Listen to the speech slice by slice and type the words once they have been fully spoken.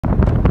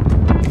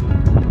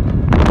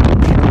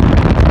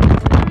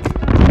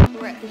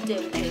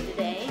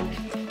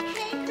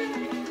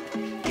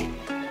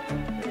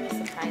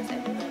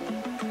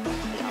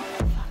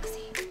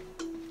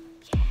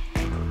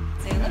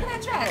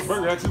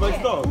actually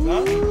likes dogs,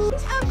 huh?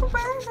 It's Uncle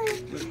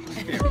Bernard.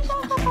 It's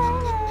Uncle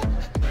Bernard.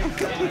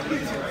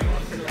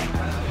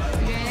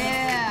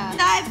 Yeah.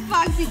 Dive,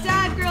 Foxy,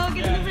 dive, girl.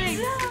 Get in the ring.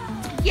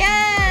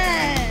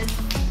 Yes.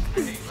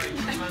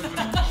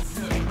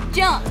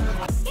 Jump.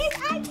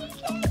 It's Auntie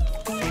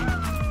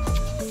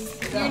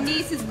Kitty. Your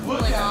niece is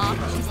cooling off.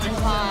 She's too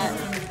hot.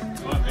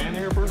 Want man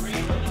here first?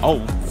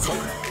 Oh.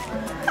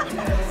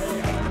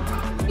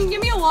 Can you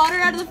give me a water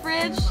out of the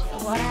fridge?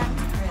 Water out of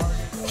the fridge.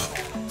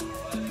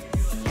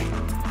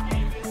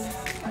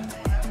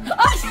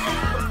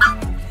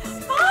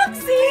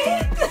 Foxy!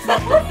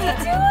 What are you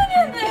doing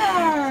in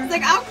there? It's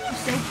like, I'm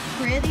so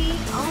pretty.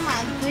 Oh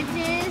my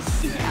goodness.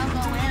 I'll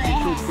go with it.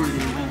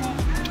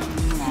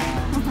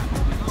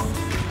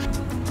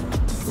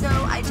 So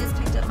I just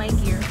picked up my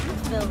gear from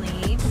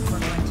Philly before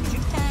going to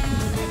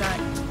Japan. I got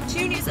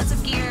 2 new sets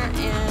of gear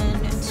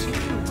and 2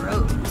 new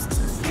robes. So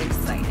this is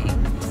exciting.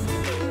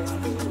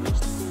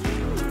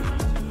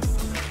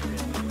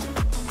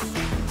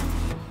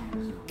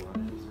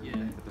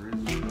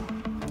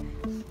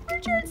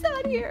 Richard's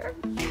not here.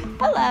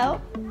 Hello.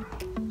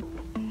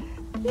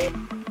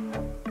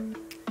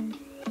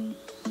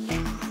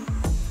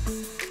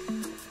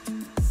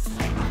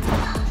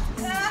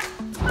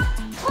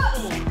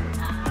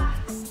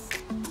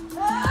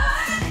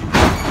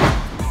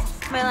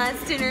 My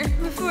last dinner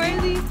before I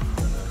leave.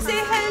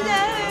 Say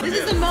hello. This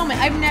is a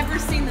moment. I've never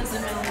seen this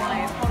in my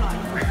life. Hold on.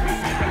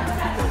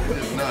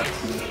 It's nuts.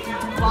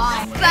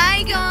 Why?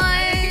 Bye,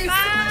 guys.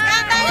 Bye.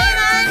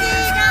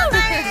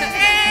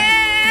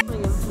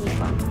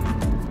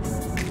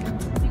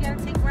 You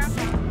gotta take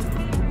grandpa.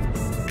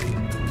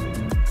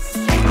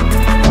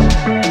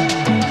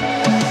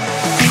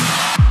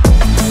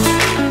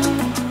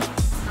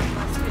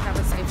 Unless we have a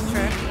safe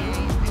trip.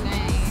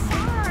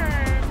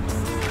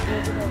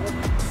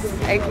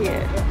 I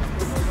can't.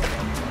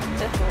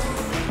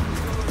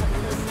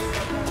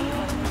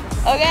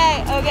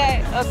 Okay.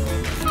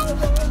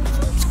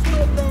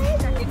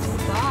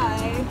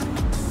 Bye.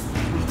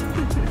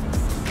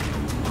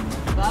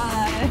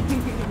 Bye.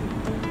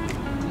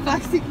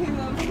 Foxy came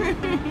over.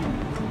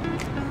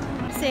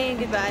 Saying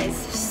goodbyes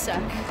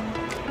suck.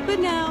 But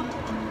now,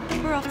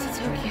 we're off to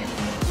Tokyo.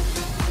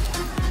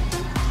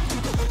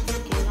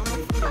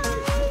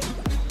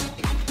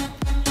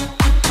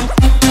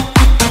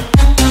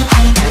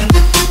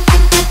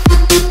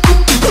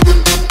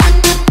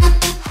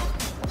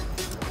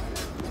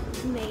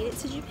 Made it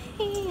to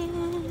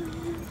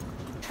Japan.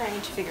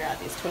 Trying to figure out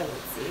these toilet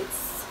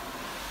seats.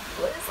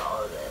 What is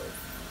all of this?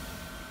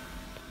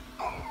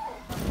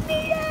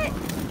 Need it!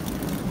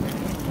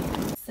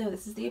 So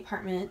this is the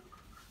apartment.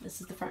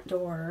 This is the front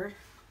door.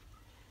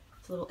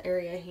 It's a little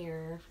area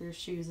here for your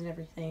shoes and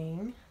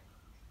everything.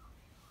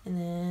 And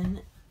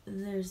then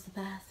there's the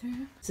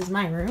bathroom. This is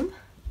my room,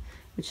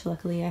 which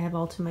luckily I have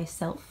all to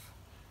myself.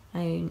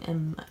 I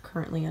am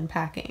currently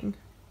unpacking.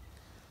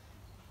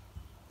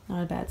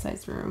 Not a bad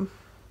sized room.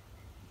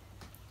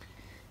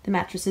 The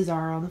mattresses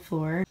are on the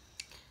floor.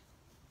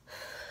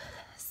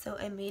 So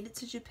I made it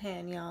to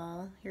Japan,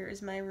 y'all. Here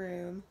is my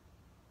room.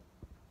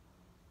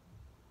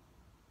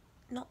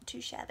 Not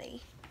too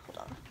shabby. Hold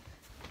on.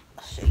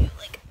 I'll show you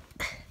like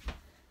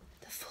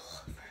the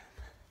full room.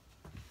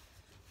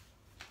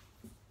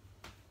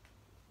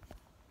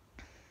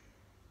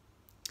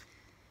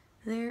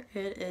 There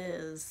it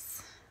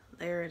is.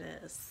 There it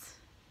is.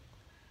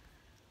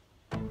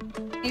 How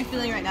are you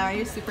feeling right now? Are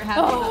you super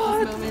happy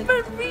about this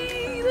moment? For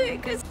me,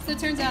 like, so it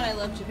turns out I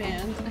love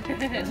Japan.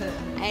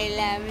 I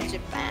love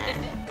Japan.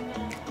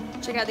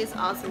 Check out these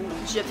awesome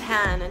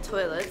Japan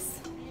toilets.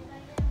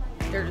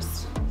 They're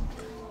just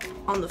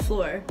on the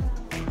floor.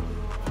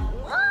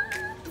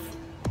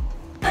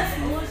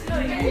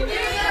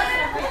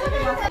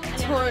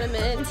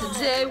 Tournament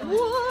today.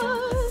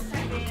 What?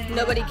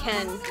 Nobody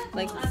can.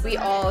 Like, we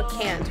all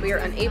can't. We are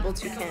unable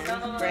to can.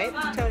 Right,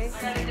 Tony?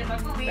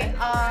 We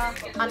are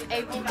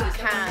unable to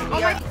can.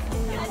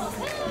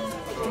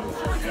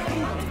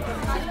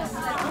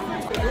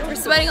 We're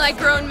sweating like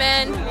grown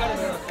men.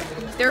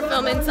 They're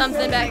filming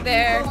something back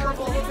there.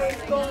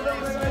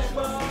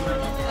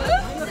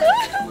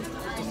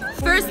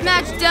 First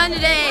match done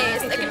today.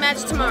 Second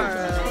match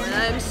tomorrow. And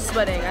I'm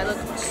sweating. I look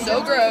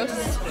so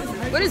gross.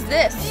 What is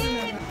this?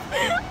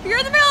 You're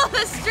in the middle of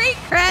the street,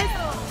 Chris.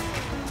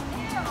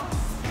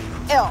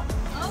 Ew.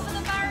 Over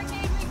the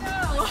barricade we go.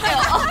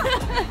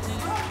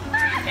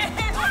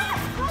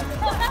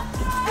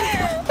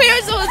 We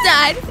almost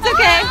died. It's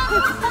okay.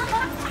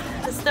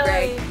 The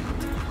story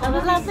of a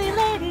lovely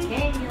lady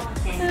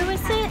who was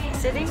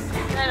sitting.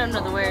 I don't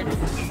know the word.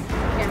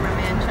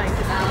 Cameraman trying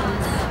to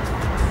balance.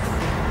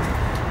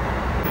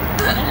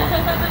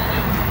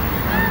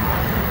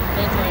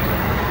 Hey, Tony.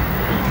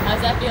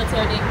 How's that feel,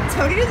 Tony?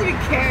 Tony doesn't even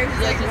care.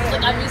 He's like,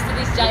 I'm used to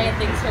these giant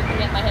things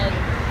poking at my head.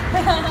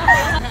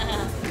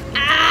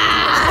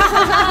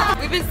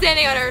 We've been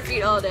standing on our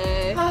feet all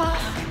day.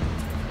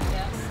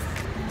 Yeah.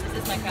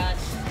 This is my crotch.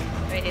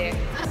 Right here.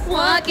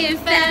 Walking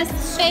fast,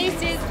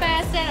 Faces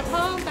fast and I'm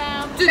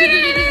homebound.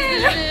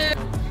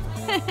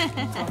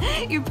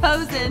 you're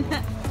posing.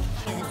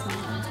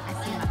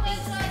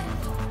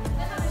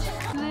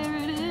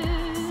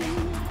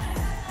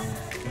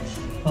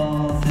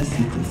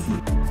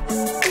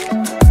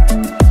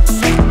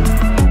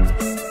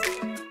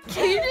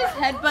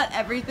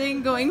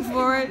 everything going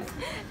forward.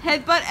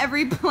 Headbutt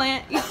every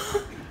plant.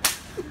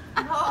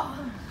 I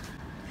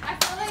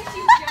feel like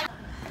she's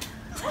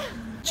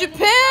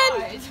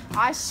Japan!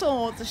 I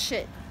sold the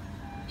shit.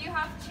 You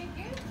have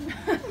chicken?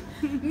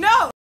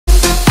 No!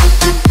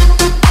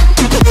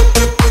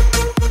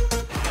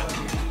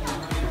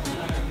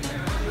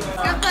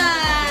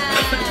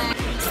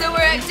 So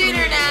we're at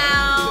dinner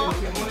now.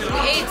 We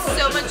ate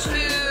so much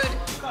food.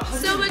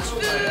 So much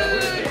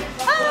food!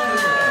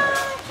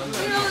 Ah! Look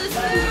at all this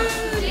food!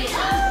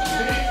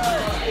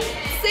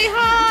 Say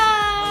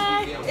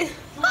hi!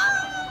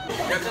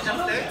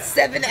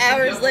 7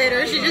 hours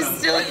later, she just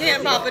still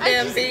can't pop a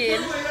damn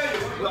bean.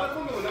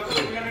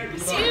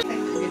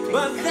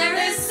 But there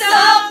is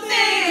something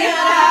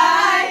that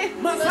I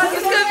must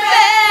confess.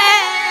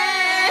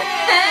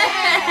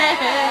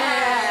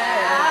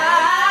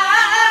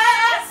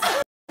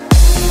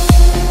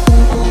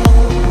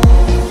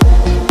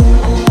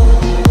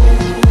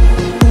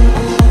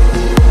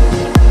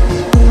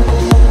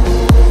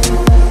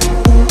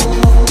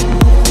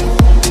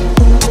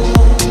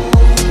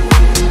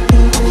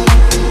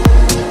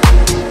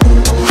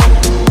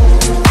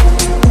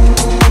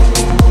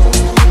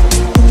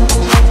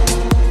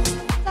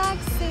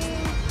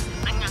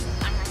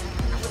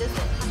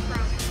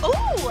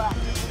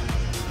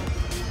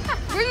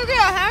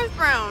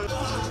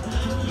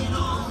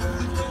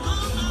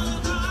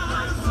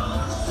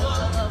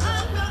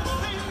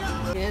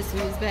 Guess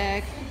who's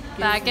back?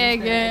 Back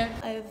again.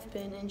 I've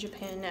been in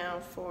Japan now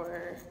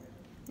for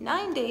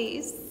 9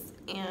 days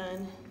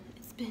and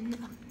it's been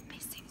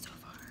amazing so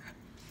far.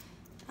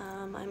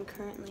 I'm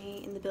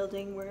currently in the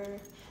building where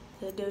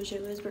the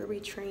dojo is, where we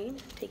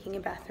train, taking a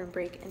bathroom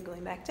break and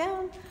going back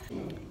down.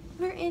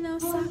 We're in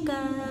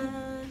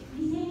Osaka.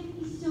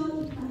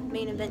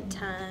 Main event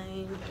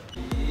time.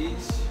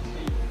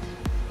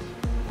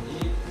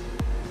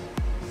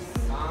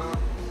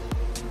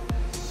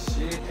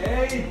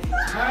 8,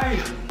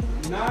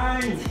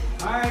 9,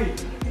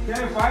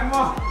 10, 5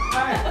 more.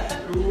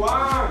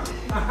 1, 2,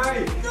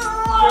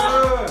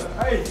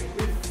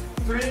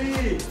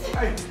 3,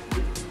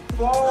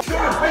 4,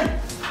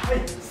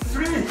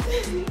 3,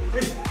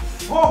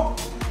 4,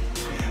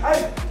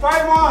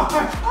 5 more.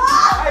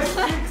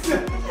 6, 2,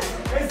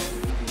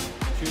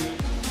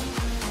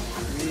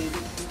 3,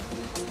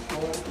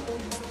 4,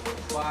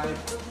 5,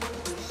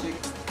 6,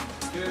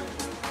 2,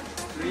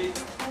 3,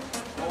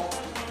 4,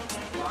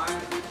 5,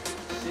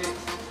 6,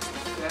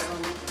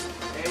 7,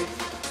 8,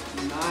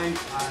 9,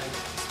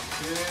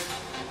 2,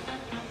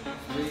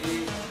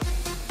 3,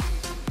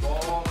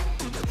 4,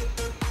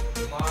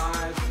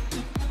 5,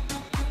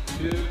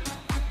 2,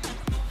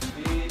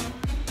 3,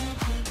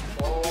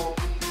 4,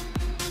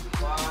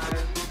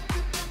 5,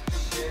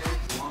 6,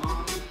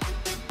 1,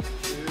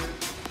 2,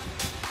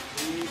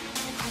 3,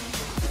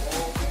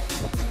 4,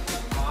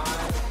 5,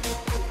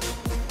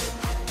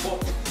 4,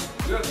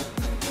 good,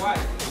 5,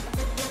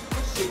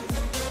 6,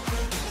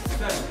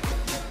 7,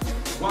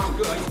 1,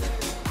 good,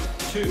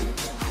 2,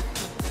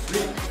 3,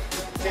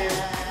 10,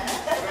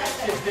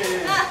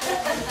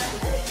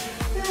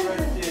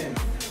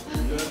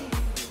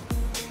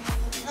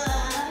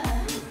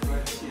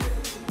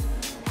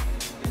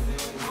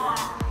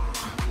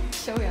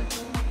 Show him.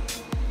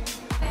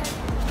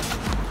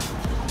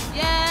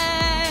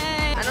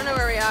 Yay! I don't know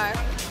where we are.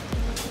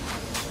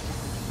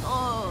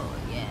 Oh,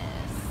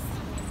 yes.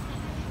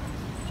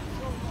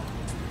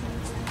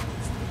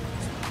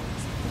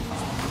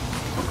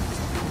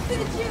 Could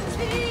you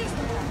be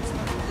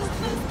the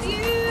most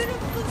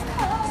beautiful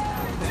car?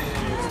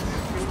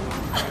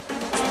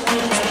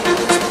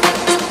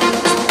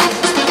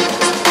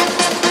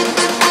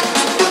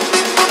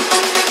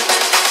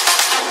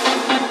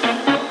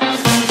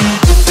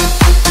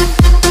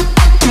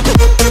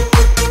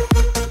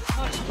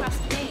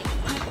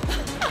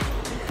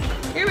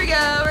 Here we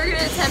go, we're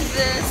gonna attempt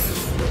this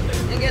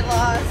and get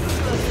lost,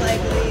 most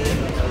likely.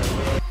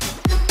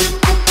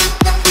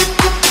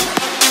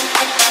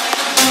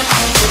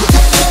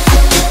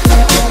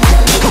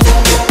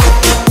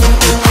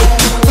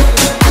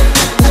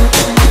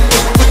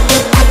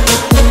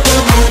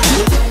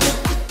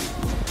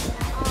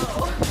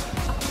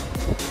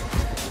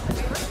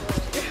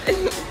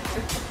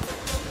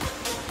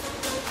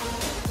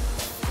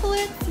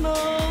 Blitz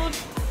mode.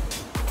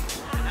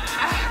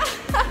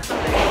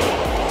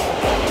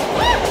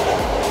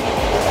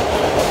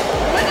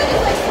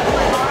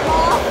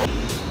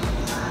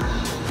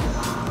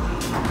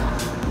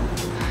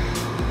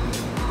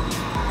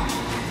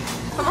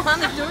 Come on,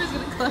 the door's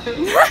gonna close.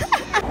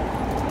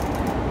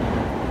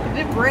 If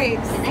it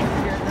breaks,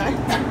 you're done.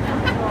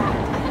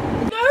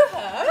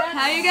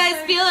 How you guys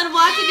feeling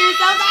watching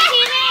yourselves on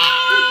TV?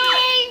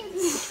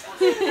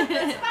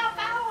 It's about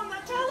that on the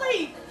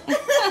telly.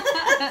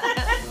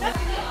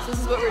 So this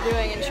is what we're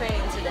doing in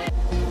training today.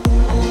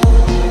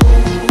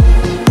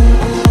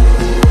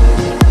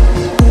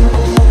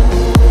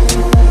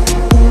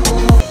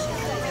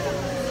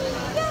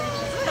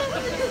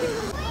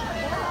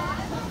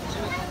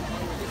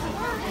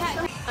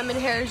 I'm in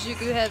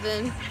Harajuku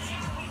heaven.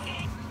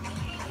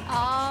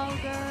 Oh,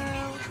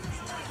 girl.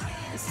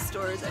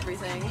 stores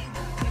everything.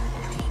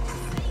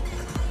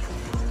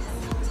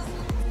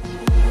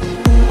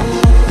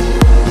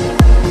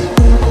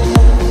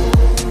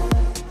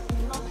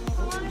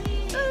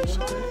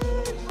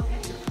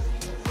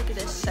 Look at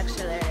this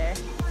sexy lady.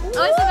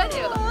 Oh, it's a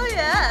video. Oh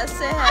yeah,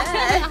 say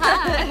hi.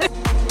 Hi.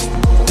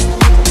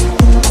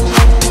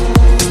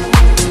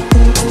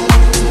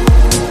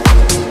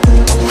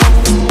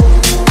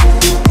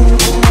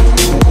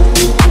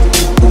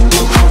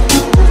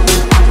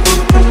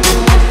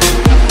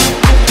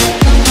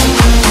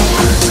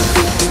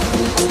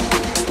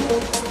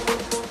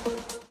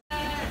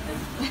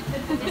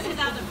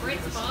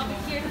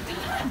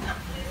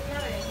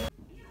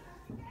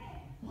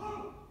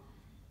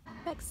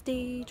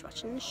 Backstage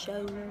watching the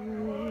show.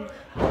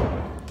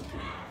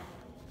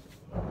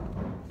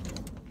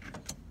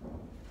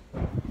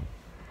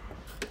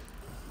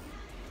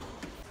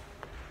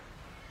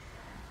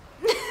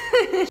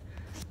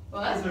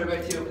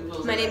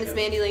 My name is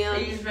Mandy Leon. Are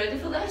you ready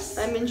for this?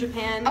 I'm in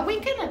Japan. Are we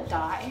gonna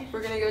die?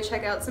 We're gonna go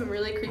check out some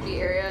really creepy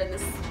area in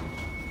this.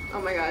 Oh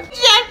my god.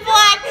 Jet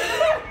Black!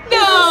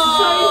 No!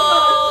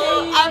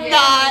 I'm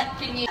not.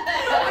 Can you?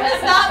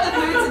 It's not the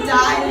mood to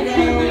die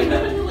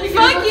today.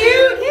 Fuck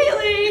you,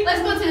 Kaylee!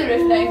 Let's go to the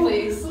roof now,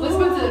 please. Let's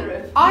go to the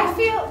roof. I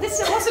feel this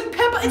wasn't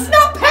pepper. It's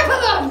not pepper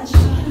lunch.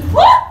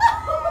 What?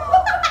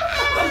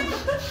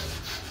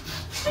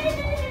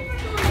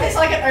 It's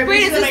like it opens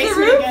Wait, is to the this the basement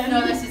roof? again.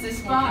 No, this is this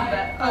smoky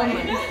bit. Oh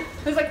my.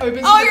 It's like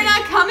opens. Oh, to you're the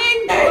not coming?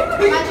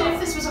 Imagine if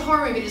this was a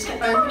horror movie, just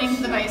kept opening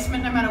to the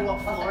basement no matter what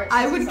floor it's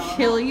I would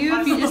kill you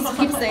if you just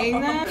keep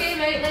saying that. Okay,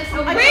 right, let's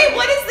go. Wait,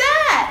 what is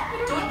that?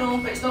 I don't know,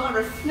 but it's not a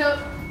roof. No.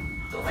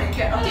 Don't like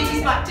it. I'll take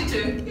these back to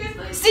 2. Yes,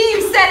 please. See,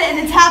 you said it and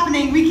it's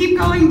happening. We keep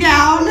going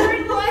down. I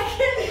don't like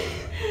it.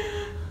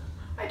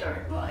 I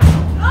don't like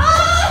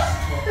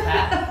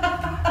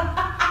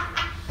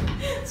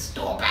it.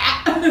 Stop it.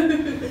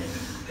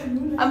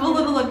 I'm a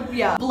little,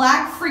 yeah.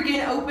 Black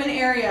freaking open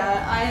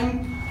area.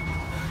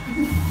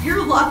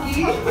 You're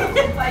lucky.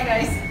 Bye,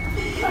 guys.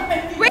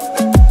 Wait.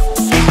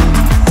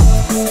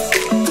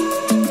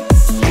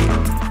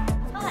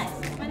 Hi,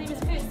 my name is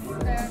Chris,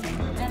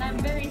 and I'm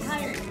very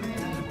tired.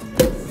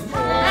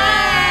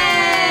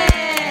 Hey!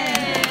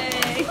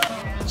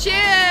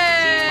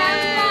 Cheers!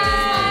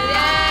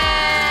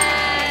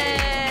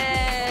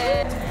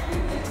 Yay!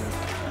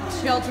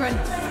 Children.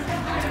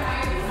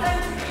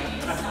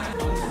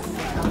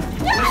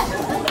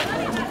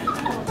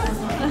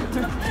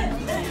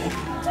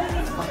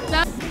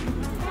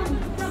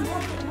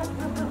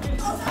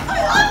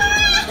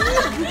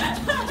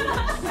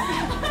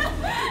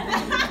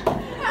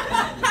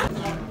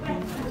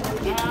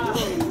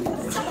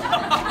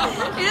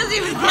 He doesn't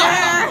even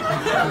care.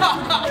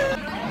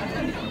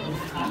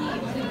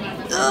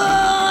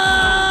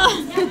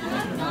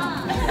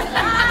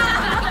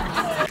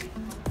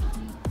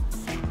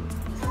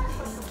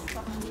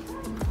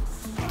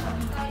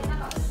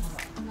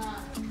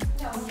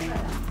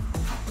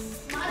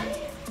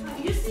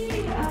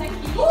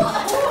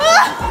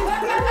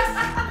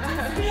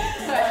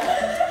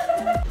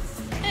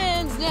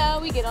 And now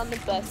we get on the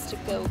bus to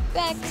go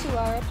back to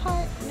our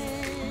apartment.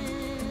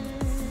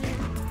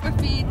 Our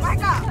feet. Back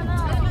up. Come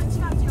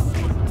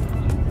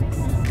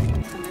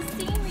and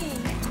see me.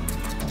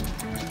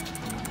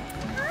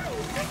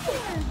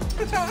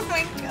 Oh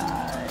my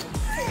god.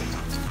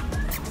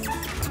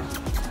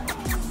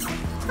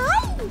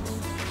 Hi!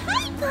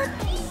 Hi,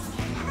 puppy!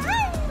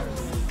 Hi!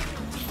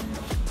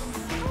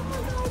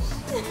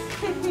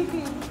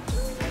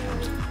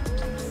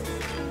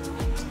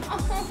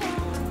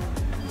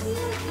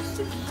 You're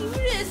the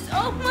cutest.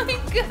 Oh my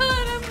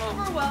god, I'm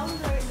overwhelmed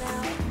right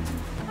now.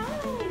 Hi.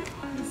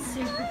 He's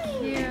super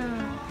cute.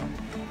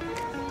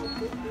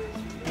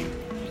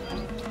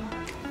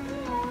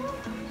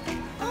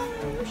 Oh,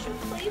 you're so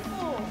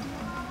playful.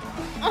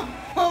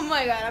 Oh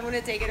my god, I'm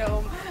gonna take it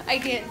home. I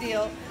can't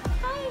deal.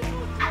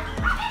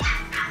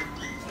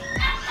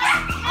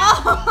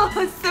 Oh,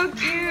 it's so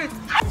cute.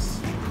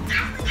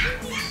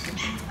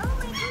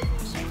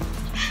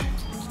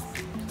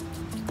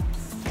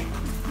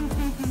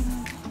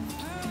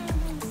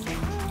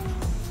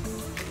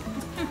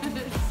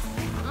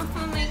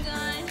 Oh my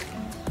gosh.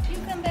 You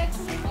come back to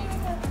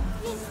America.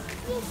 Yes,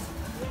 yes,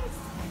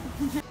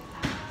 yes.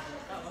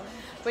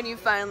 When you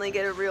finally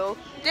get a real,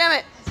 damn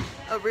it,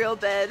 a real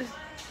bed.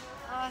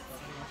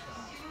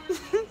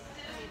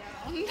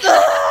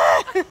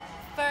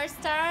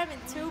 First time in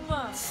 2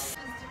 months.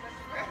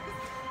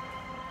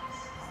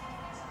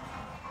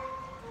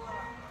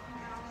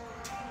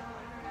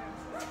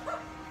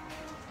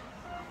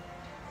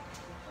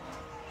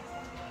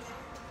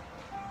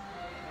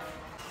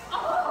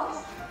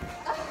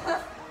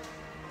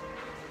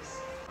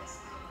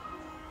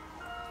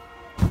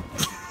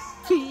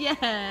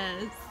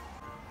 Yes.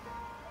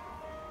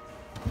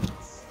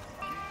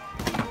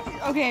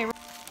 Okay.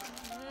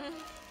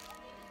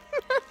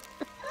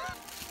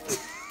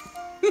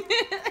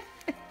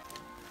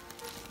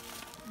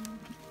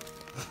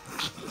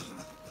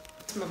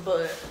 It's my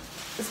butt.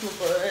 It's my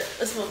butt.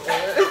 It's my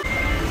butt.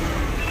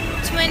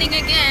 Twinning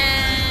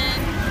again.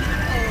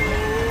 Oh.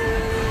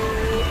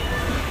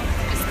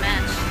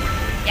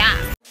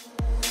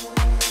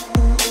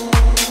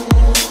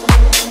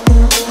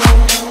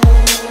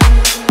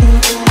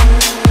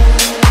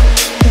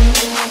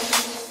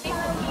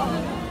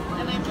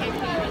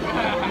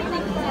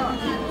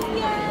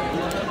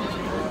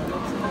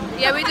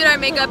 Yeah, we did our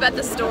makeup at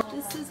the store.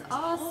 This is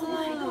awesome. Oh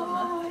my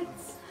God.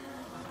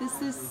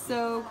 This is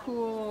so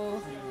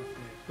cool.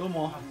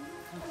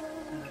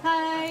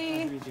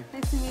 Hi.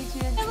 Nice to meet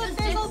you. Hey, look,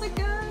 there's all the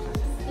guys.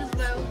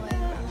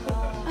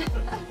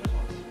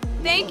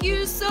 Thank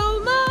you so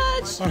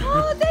much.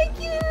 Oh, thank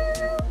you.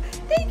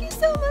 Thank you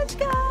so much,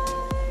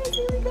 guys.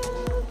 Here we go.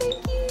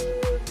 Thank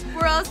you.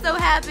 We're all so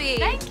happy.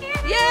 Thank you.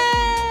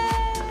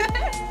 Yay!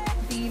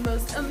 The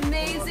most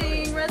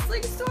amazing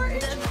wrestling store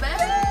in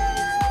Japan.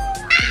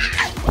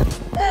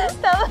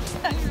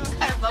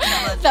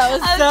 That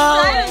was so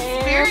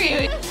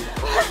weird.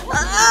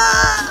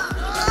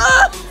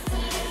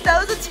 That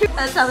was a two.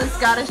 That's how the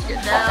Scottish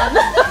get down.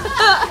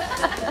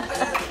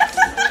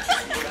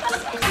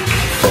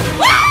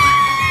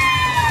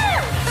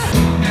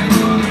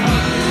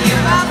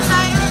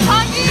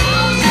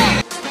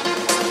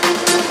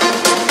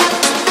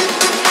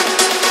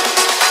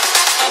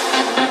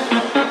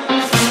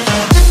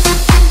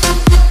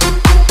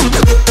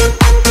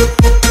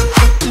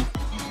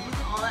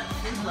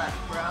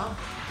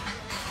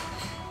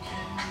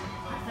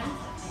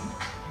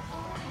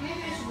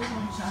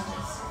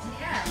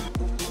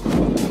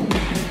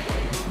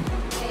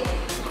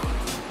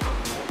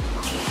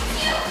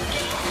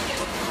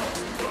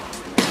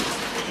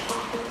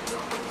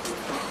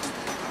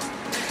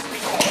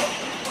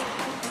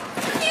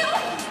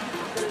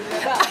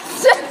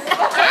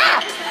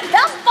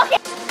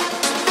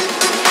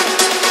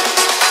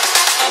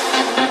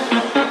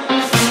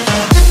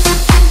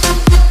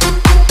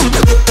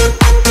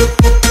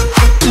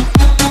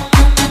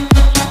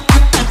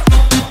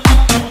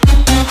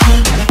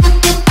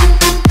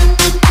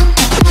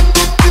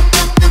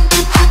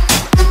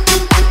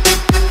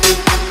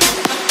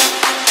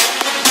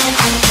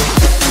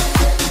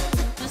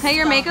 Hey,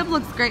 your makeup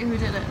looks great. Who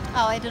did it?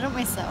 Oh, I did it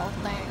myself.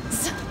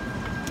 Thanks.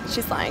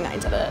 She's lying. I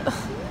did it.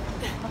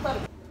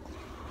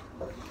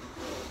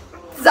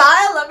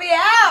 Zaya, let me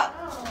out!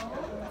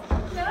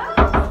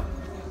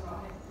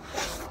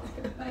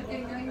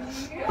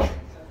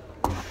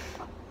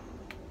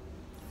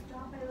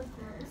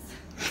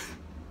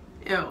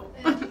 Ew.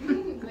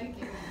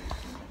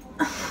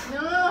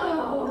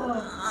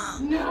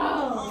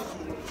 No.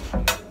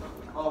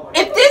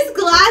 If this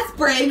glass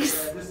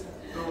breaks,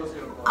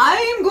 I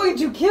am going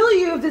to kill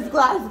you if this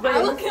glass breaks.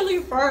 I will kill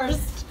you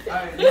first.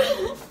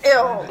 Ew.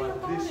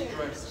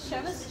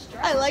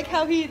 I like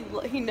how he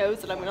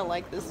knows that I'm gonna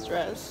like this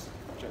dress.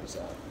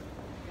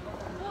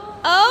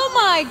 Oh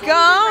my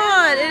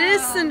God! It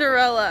is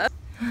Cinderella.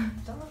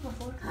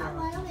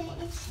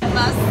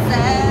 My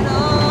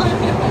saddle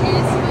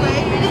is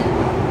waiting.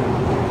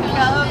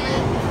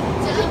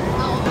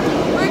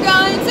 We're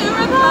going to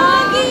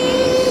Roppongi.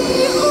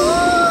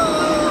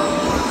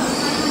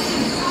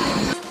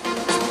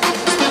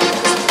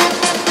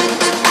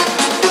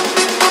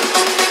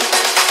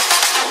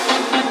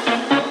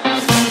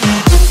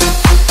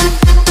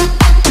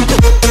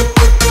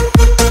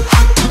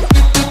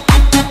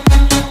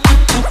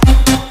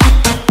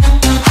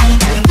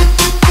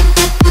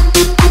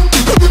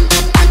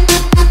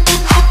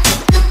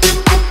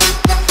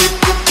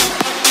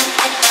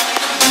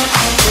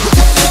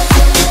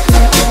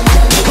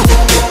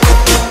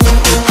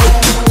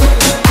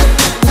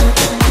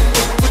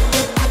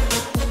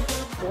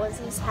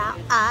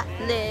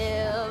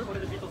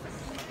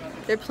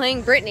 They're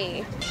playing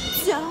Britney.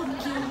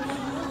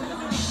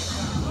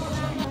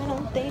 Why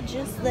don't they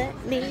just let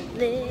me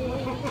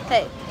live?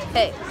 Hey,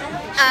 hey.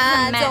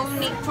 I don't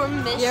need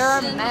permission. You're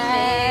a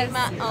mess. To make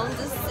my own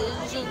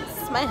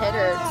decisions. My head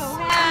hurts.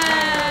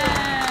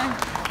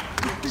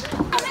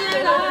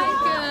 Said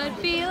I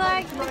could be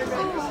like no,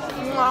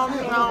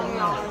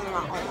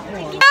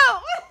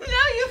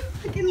 you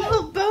fucking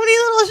little bony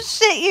little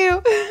shit,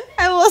 you.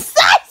 I will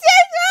size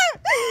you.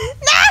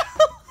 No.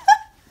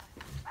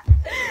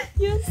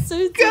 You're so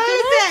stupid. Go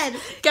to bed.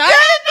 Go to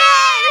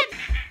bed.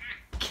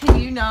 Can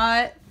you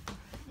not?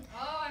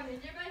 Oh, I'm in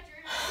your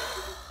bedroom.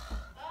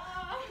 Oh.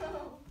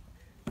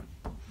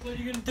 What are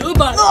you gonna do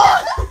about it?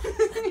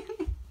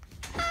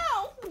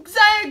 Ow.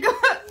 Zaya,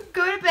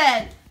 go to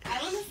bed. I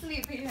want to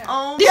sleep here.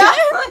 Oh yeah.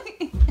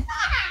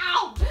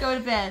 Ow. Go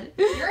to bed.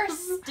 You're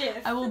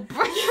stiff. I will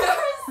break.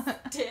 You're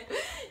stiff.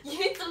 You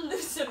need to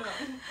loosen up.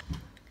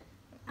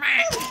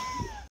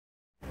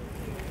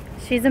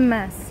 She's a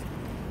mess.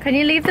 Can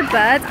you leave the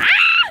birds?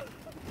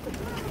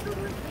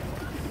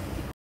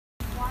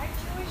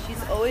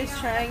 She's always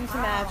trying to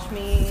match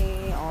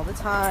me all the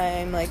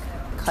time. Like,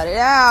 cut it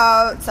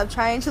out. Stop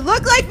trying to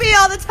look like me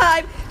all the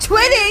time.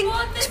 Twinning.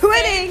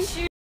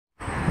 Twinning.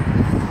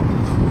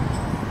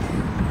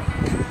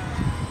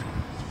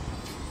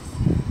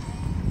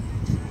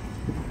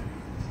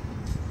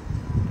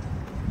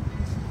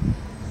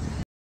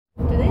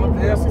 Do they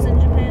have horses in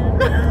Japan?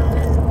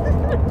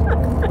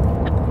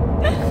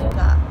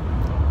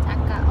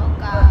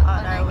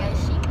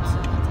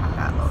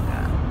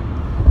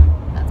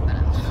 That's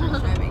better.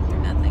 Driving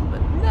through nothing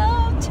but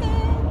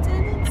mountains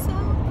and it's so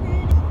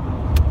pretty.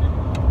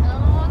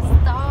 Oh,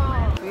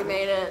 stop. We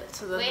made it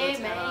to the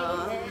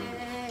hotel. Made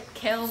it.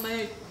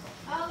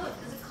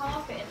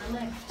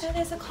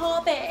 a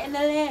carpet in the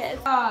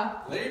lift.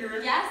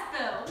 Later. Yes,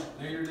 Bill.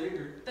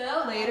 Later.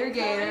 Bill. Later,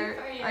 Gator.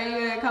 For Are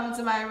you gonna come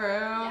to my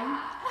room? Yeah.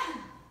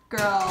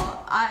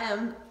 Girl, I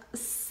am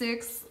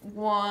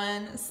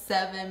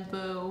 6'17",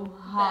 boo.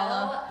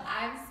 Holla. Bill,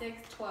 I'm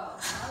 6'12".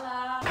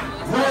 Hello.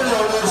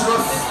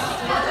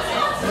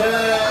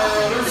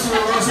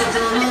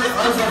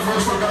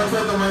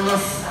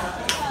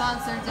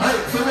 Sponsored.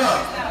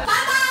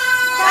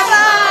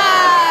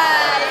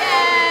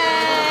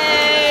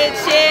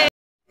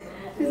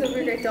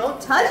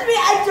 Don't touch me,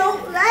 I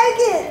don't like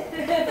it.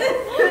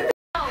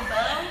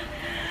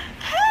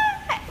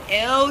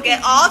 Ew,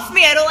 get off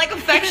me, I don't like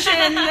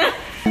affection.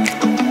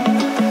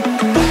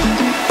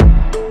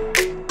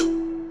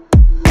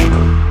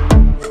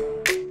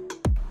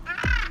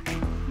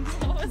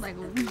 Like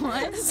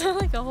what? It sounds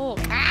like a hole.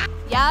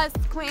 Yes,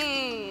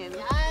 queen.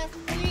 Yes,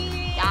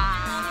 please.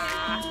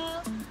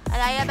 Yeah.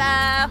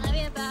 I love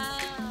you, Bo.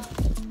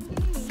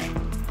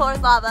 Pour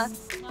lava.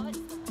 No, I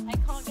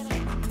can't get it.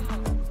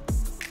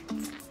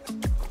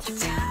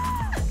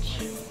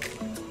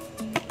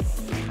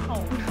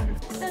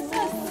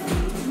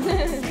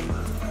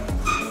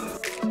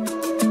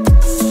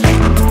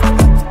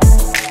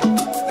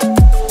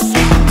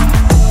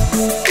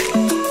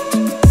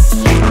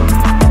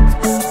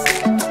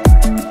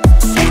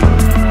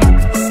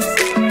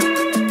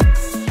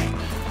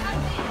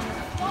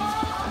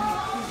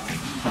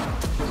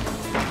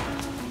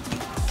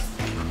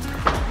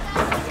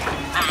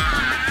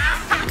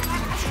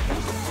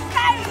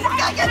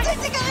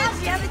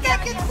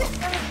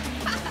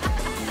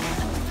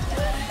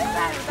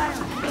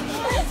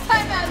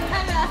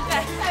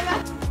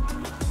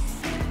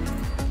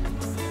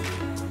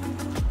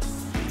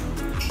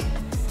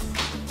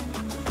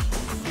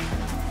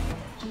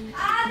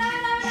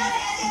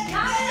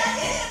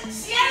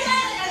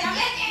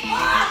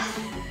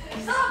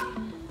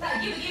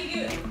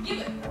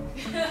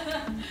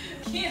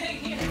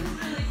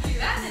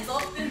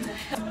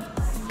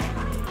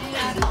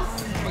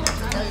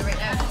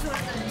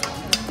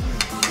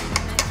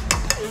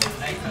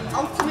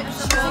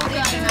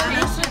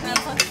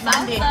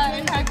 Mandy,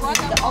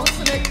 the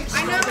ultimate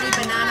strawberry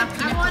banana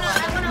pina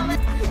colada.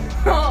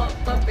 Oh,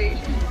 puppy.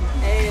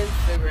 Hey,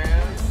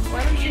 Instagram.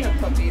 Why don't you have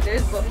puppy?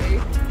 There's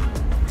puppy.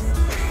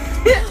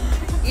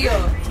 Ew, puppy.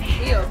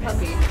 Yeah,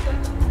 puppy.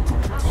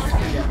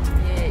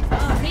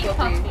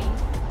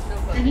 No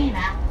puppy.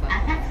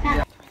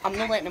 I'm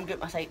not letting him get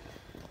my sight.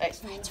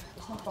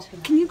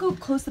 Can you go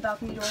close the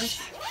balcony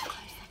doors?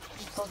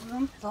 Both of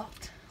them?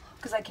 Locked.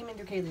 Because I came in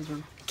through Kaylee's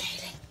room.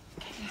 Kaylee.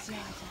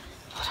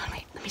 Hold on,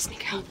 wait. Let me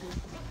sneak out.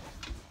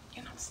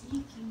 You're not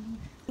sneaking.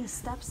 The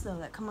steps, though,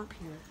 that come up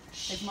here.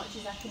 As much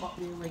as I come up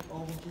there, like, oh,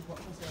 we'll just watch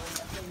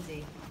myself at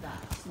Lindsay,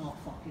 that's not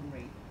fucking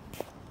right.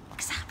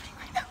 What's happening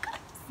right now,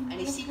 guys? And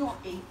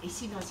he's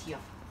seen us here.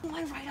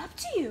 I right up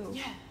to you.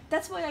 Yeah.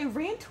 That's why I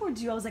ran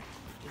towards you. I was like...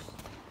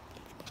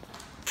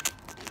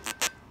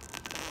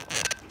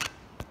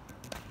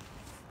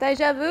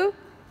 Deja vu?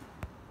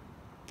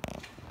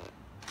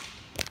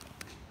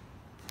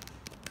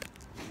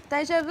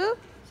 Deja vu?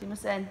 See me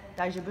saying,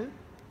 deja vu?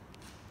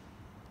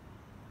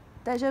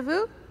 Deja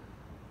vu?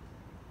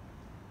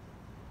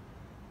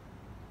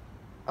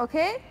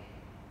 Okay?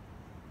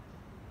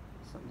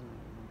 Something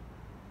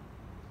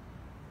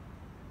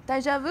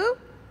Deja vu?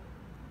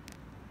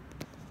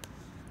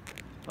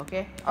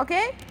 Okay?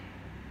 Okay?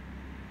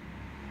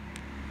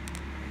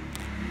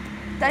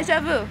 Deja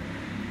vu?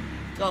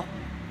 Go.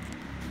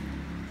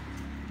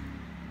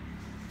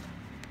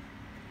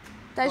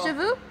 Deja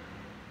vu?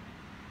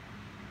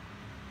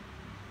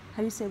 How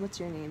do you say what's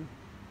your name?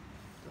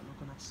 Don't know,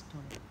 go and ask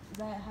Tony. Is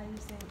that how you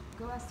say?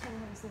 Go ask Tony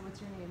how to say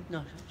what's your name.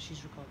 No,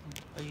 she's recording.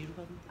 Are you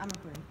recording? I'm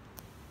recording.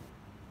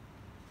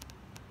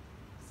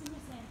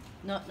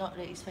 No,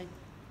 right, he's fine.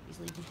 He's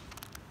leaving.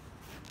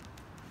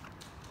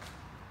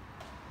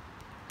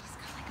 He's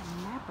got like a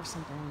map or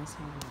something in his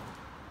hand.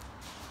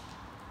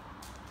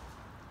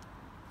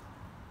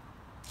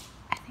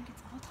 I think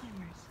it's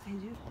Alzheimer's. I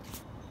do.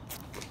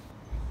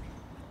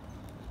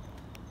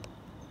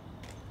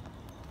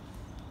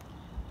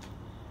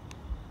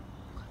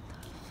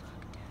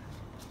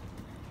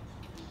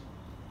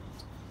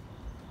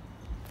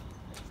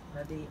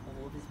 Maybe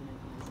all of his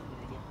movies are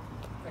good idea.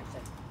 Right, so.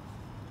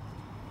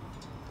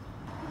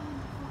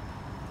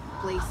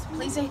 Police.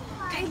 Police are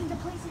Kylie, the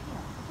police are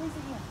here.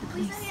 The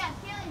police are here.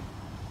 The police.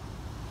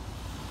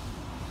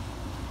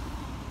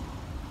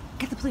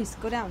 Get the police.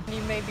 Go down.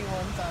 You maybe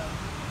one time.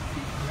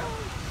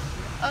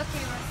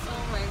 Okay,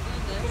 oh my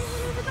goodness.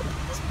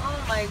 Oh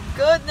my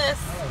goodness.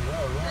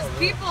 There's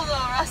people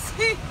though,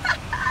 Rusty.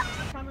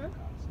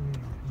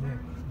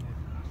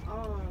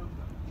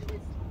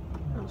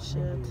 Oh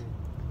shit.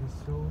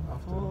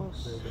 Oh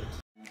shit.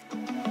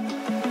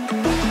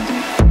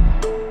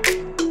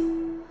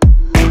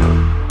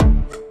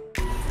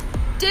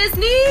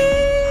 Disney!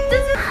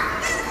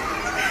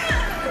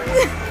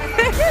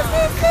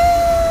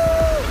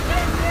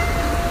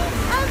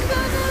 I'm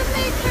gonna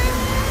make her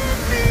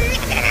happy.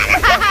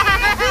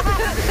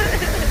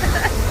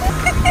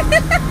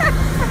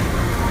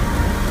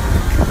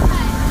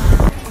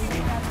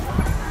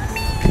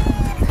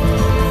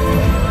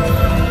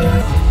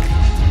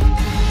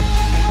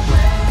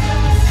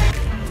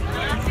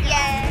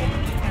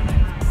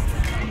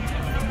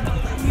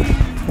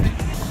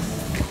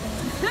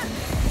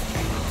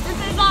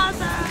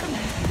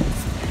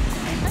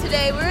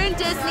 Today we're in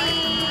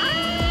Disney.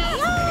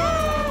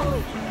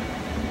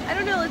 I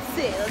don't know, let's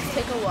see. Let's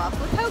take a walk.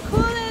 Look how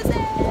cool is it?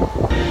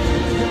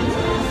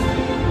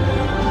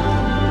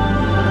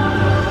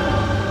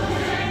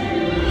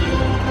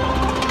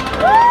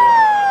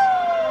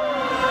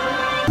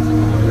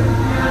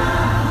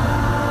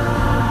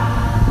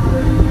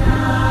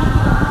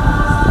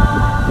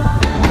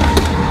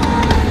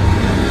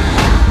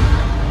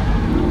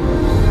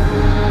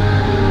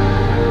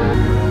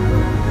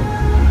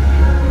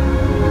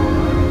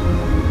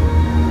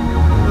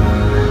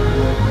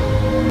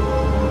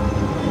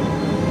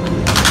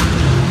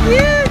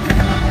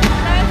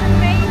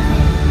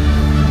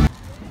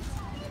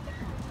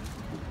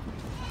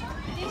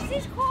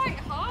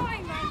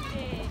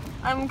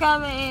 I'm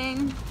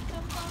coming.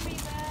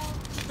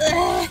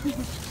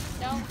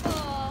 Don't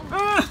fall.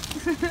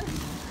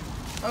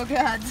 Oh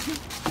god. I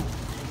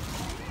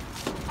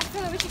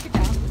feel like we should go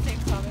down at the same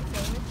time,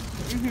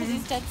 because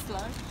he's dead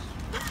slow.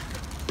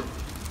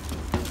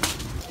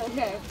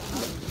 Okay.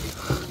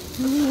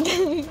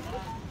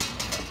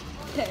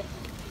 Okay.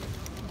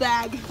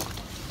 Bag.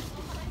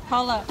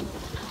 Holla.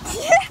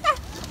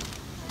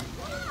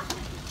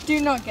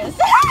 Do not guess.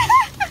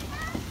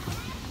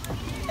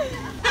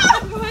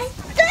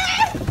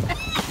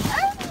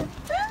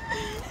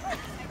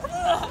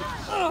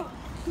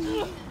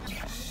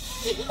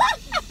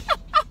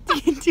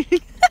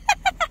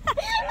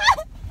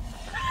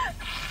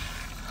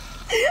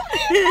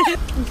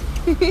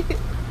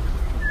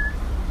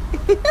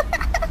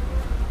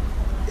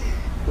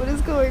 What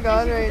is going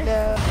on right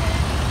now?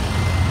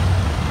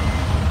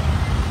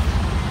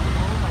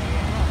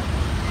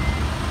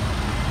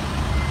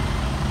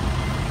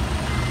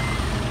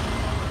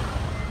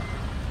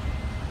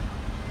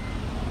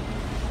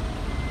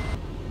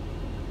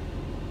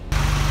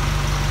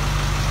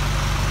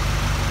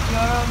 You're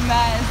a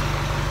mess.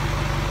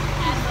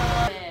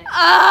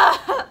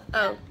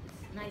 Oh.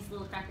 Nice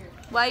little cracker.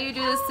 Why you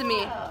do this to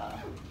me?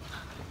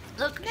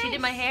 Look, she did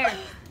my hair.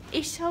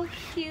 It's so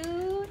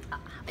cute.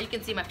 You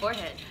can see my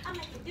forehead.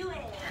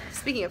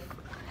 Speaking of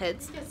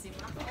heads. You can see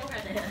my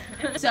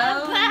forehead. So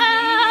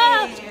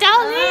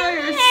Don't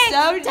You're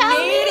so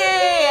needy.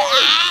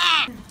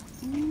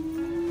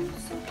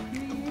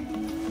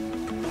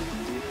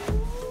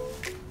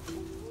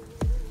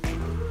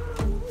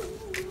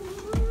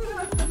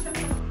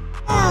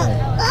 Ah!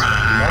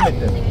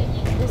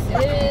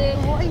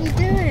 What are you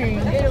doing?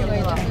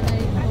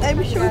 I'm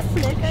so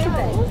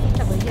flexible.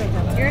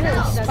 You're a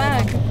little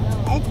spag.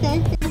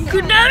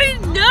 Konami,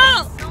 no!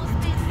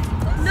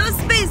 No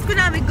space,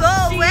 Konami, go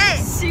away!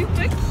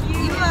 Super cute.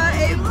 You are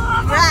a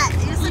brat.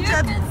 You're such a...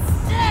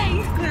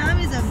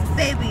 Konami's a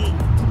baby.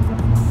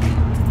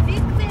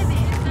 Big baby.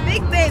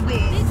 Big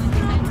baby.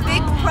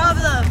 Big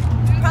problem.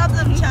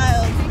 Problem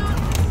child.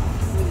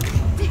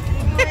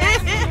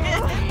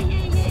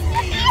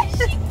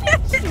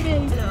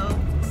 Hello.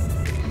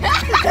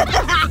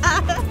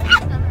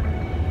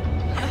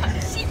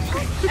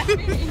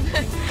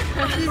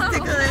 She's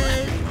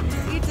ticklish.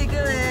 You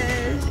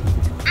ticklish.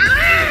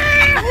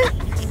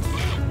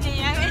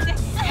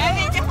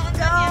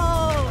 No.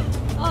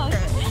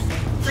 Okay.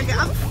 It's like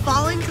I'm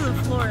falling to the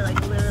floor, like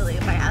literally.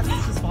 My ass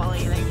is just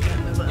falling and I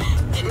can't move up.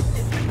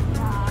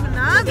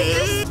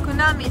 Konami.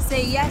 Konami,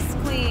 say yes,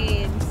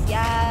 queen.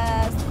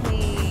 Yes,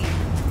 queen.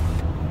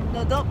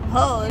 No, don't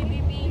pose.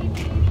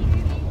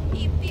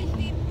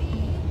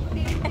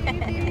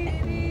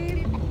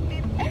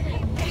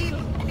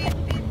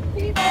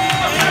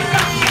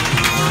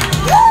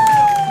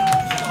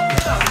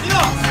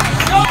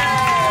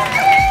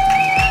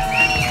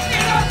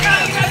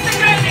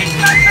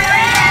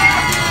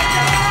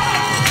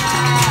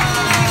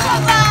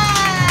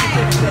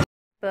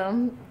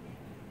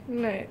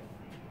 No.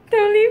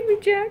 Don't leave me,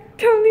 Jack.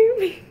 Don't leave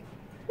me.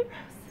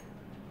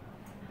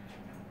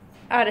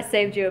 I'd have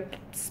saved you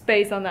a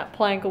space on that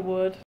plank of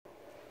wood.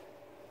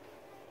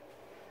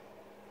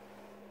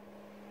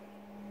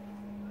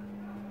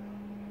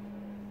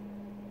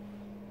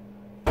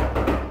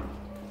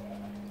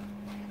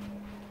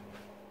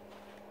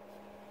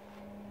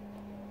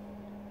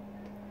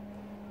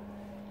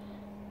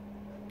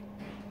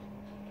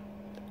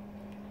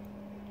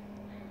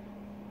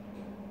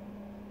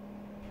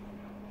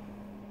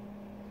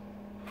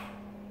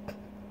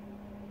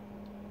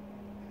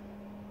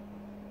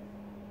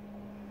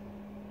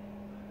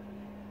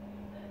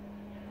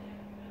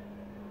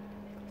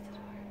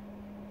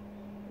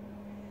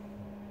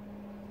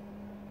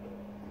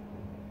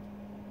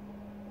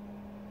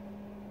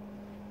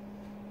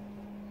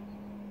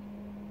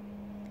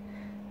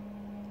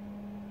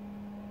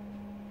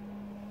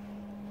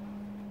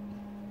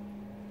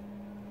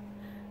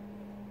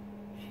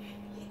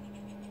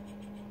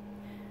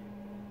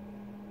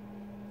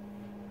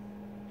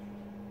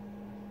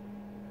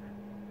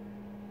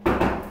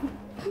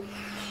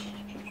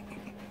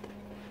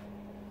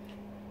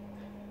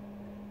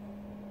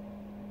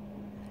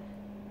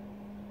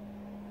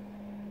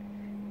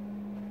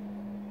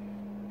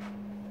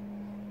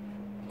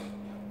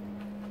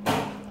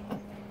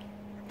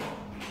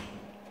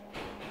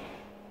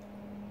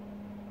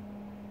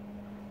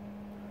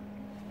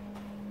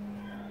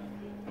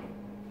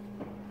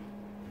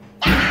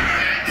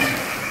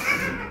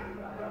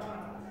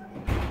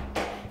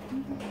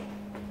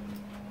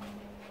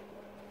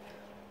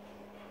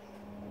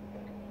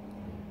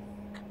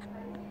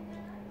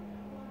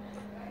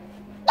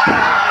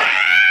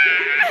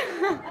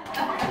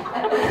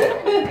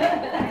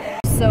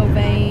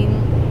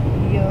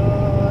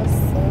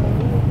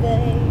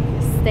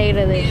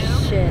 afraid of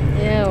this shit.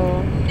 Ew.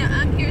 No,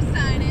 I'm here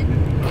signing.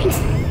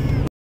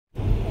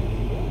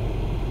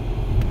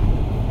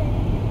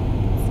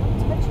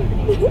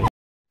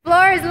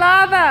 Floor is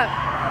lava.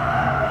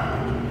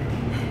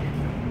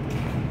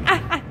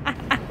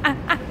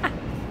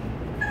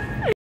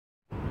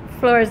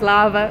 Floor is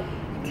lava.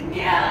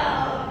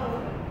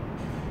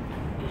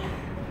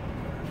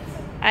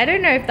 I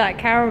don't know if that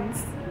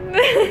counts.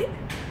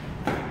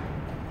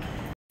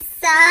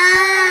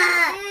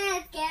 Stop!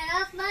 Get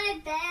off my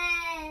bed.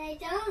 I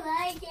don't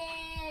like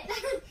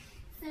it.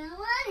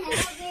 Someone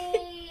help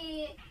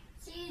me.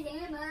 She's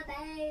in my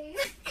bed.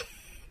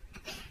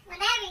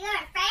 Whenever you're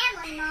a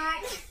family,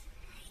 Mark.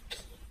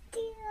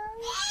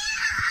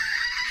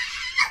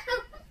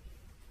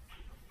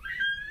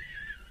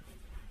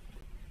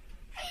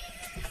 I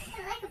can't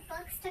I like a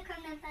book stuck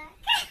on my back.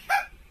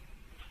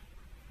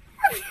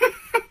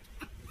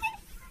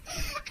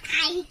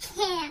 I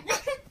can't.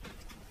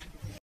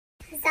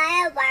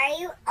 Zaya, why are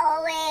you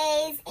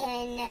always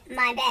in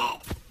my bed?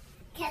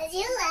 Because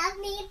you love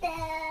me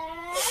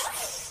better.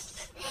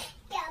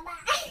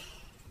 Goodbye.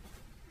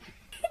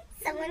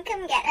 Someone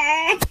come get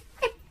her.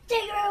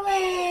 Take her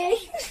away.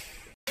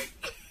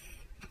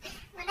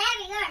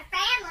 Whenever you're a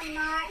family,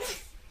 Mark.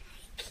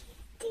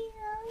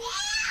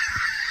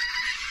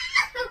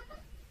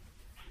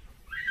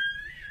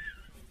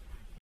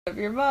 Of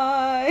your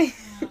mind.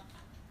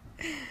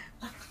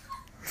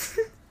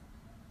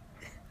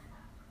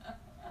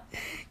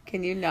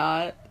 Can you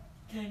not?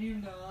 Can you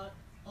not?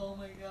 Oh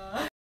my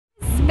god.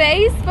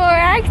 Space for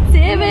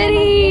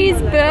activities,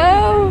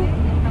 boo!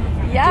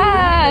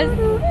 Yes!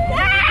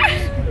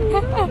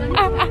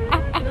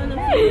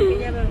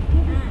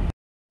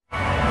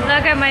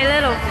 Look at my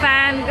little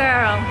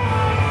fangirl.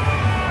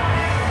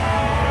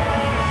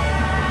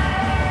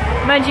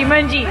 Mungie,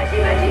 mungie.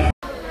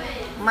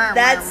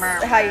 That's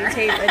how you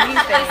tape a knee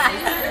phase.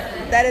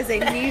 That is a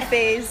knee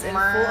phase in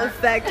full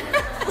effect.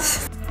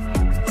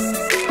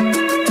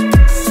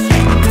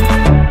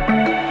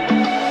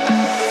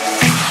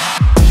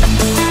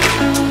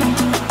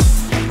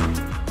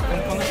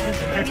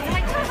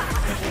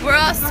 We're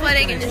all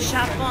sweating in the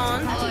shop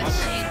on.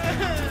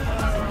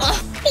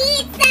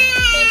 Pizza!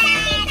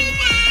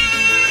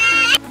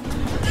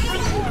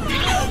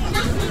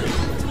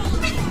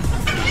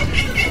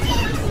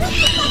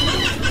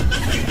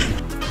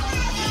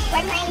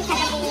 We're playing each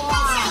other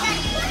wall.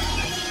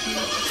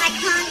 I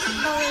can't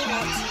believe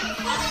it.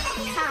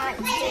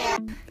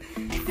 Can't.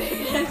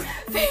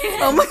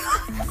 Oh my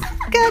god.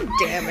 God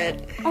damn it.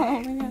 Oh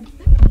my god.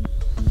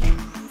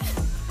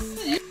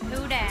 Who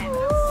that?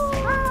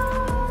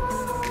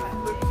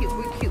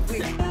 We're cute.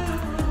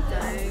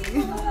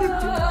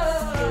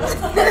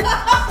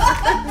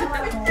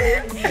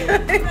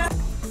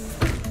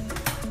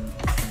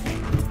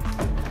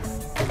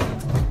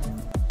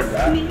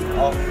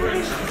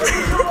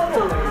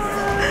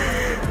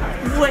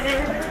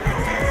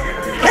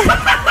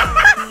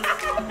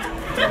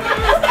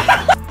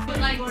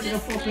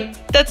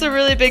 That's a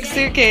really big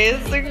suitcase.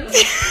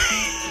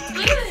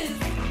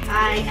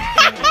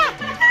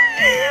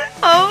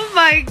 Oh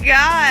my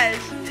gosh.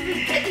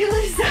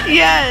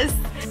 Yes.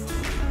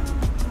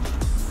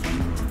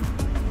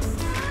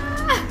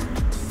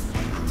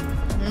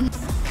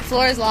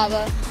 Floor is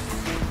lava.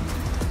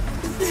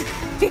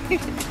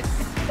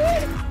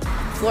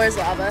 Floor is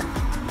lava.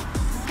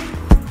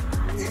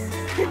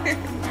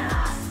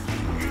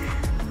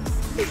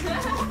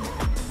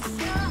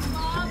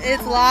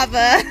 It's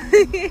lava.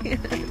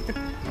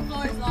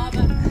 Floor is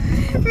lava.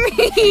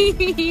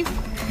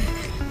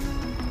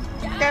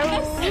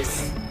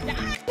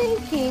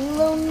 Thinking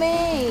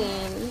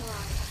Lomaine.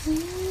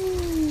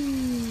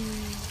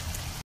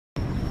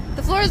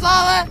 The floor is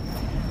lava.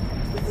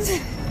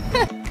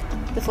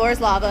 The floor is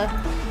lava.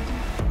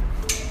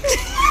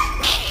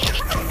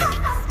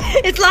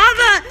 It's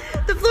lava.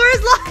 The floor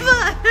is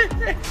lava.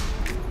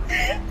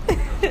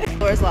 The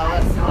floor is lava.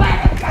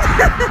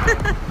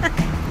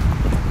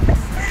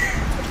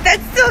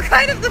 That's still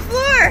kind of the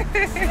floor.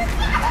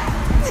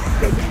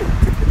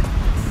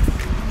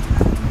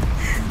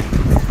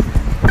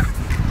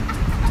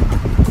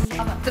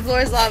 The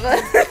floor is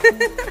lava.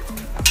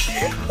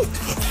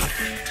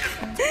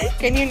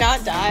 Can you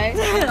not die?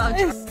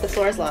 The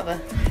floor is lava.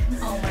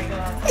 Oh my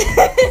god.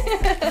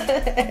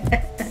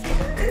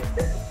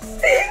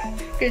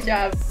 Good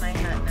job. My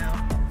nut now.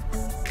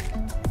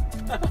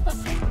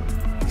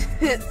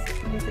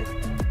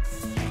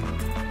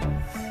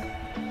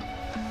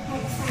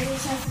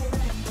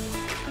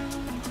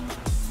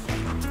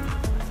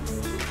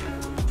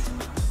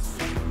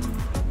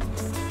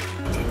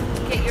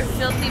 Get your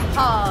filthy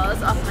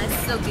paws off my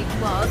silky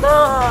claws.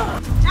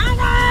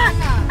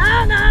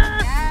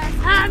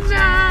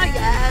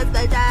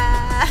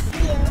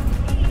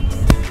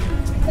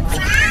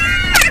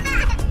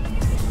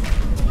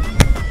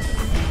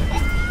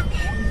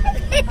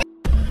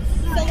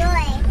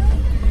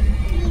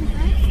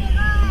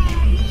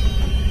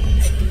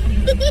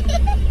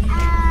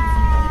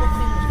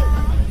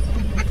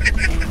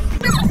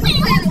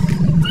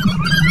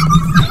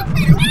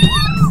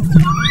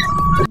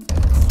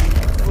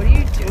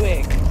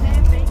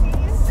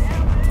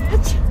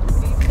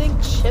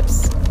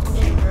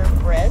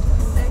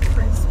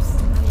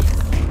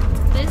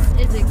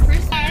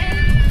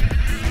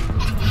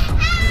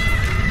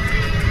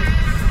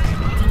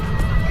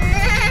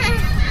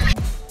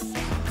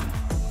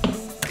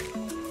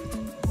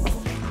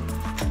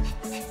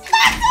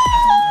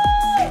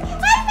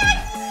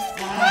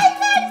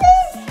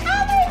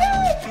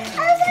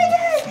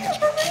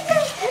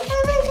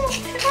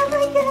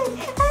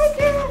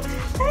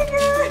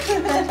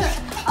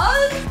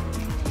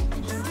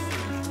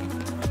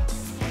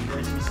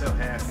 so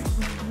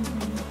happy.